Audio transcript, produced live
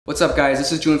What's up guys,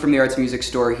 this is Julian from the Arts Music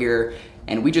Store here,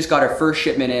 and we just got our first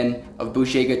shipment in of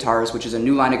Boucher Guitars, which is a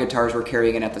new line of guitars we're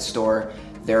carrying in at the store.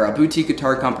 They're a boutique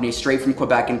guitar company straight from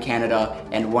Quebec in Canada,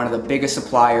 and one of the biggest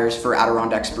suppliers for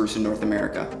Adirondack spruce in North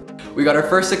America. We got our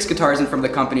first 6 guitars in from the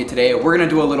company today. We're gonna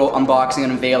do a little unboxing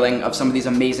and unveiling of some of these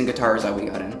amazing guitars that we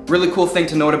got in. Really cool thing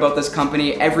to note about this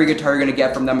company, every guitar you're gonna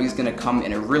get from them is gonna come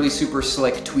in a really super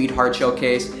slick tweed hardshell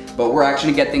case, but we're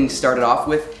actually gonna get things started off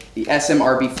with the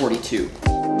SMRB42.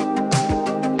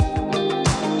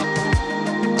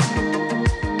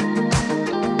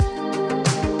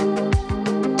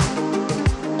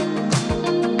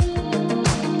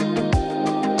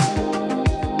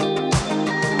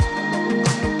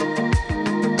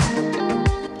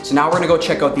 So now we're gonna go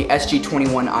check out the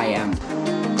SG21IM.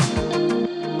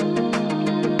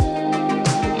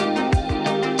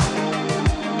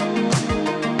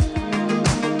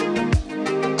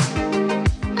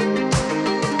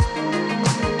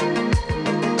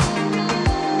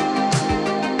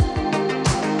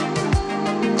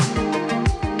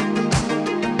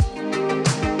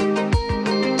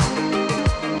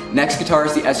 Next guitar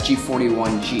is the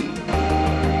SG41G.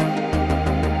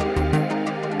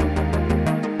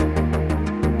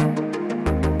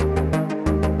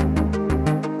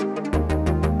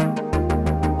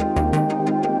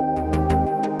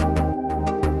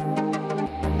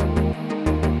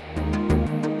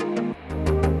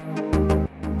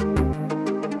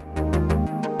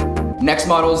 Next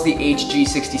model is the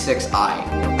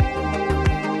HG66I.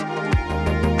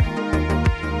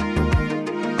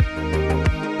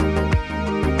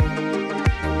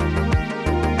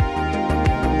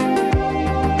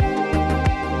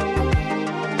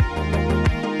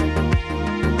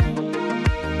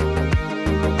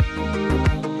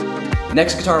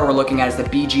 Next guitar we're looking at is the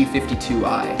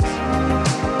BG52I.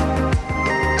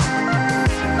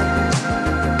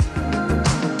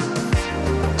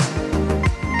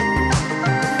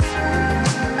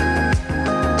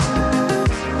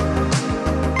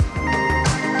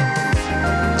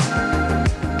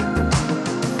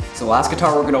 So the last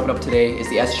guitar we're going to open up today is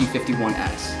the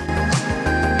SG51S.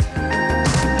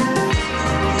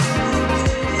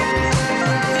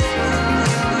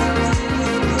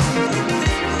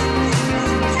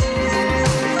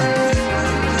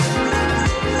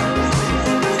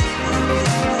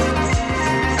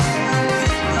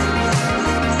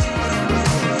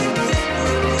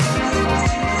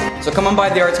 So come on by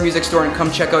the Arts Music Store and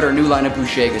come check out our new line of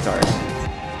Boucher guitars.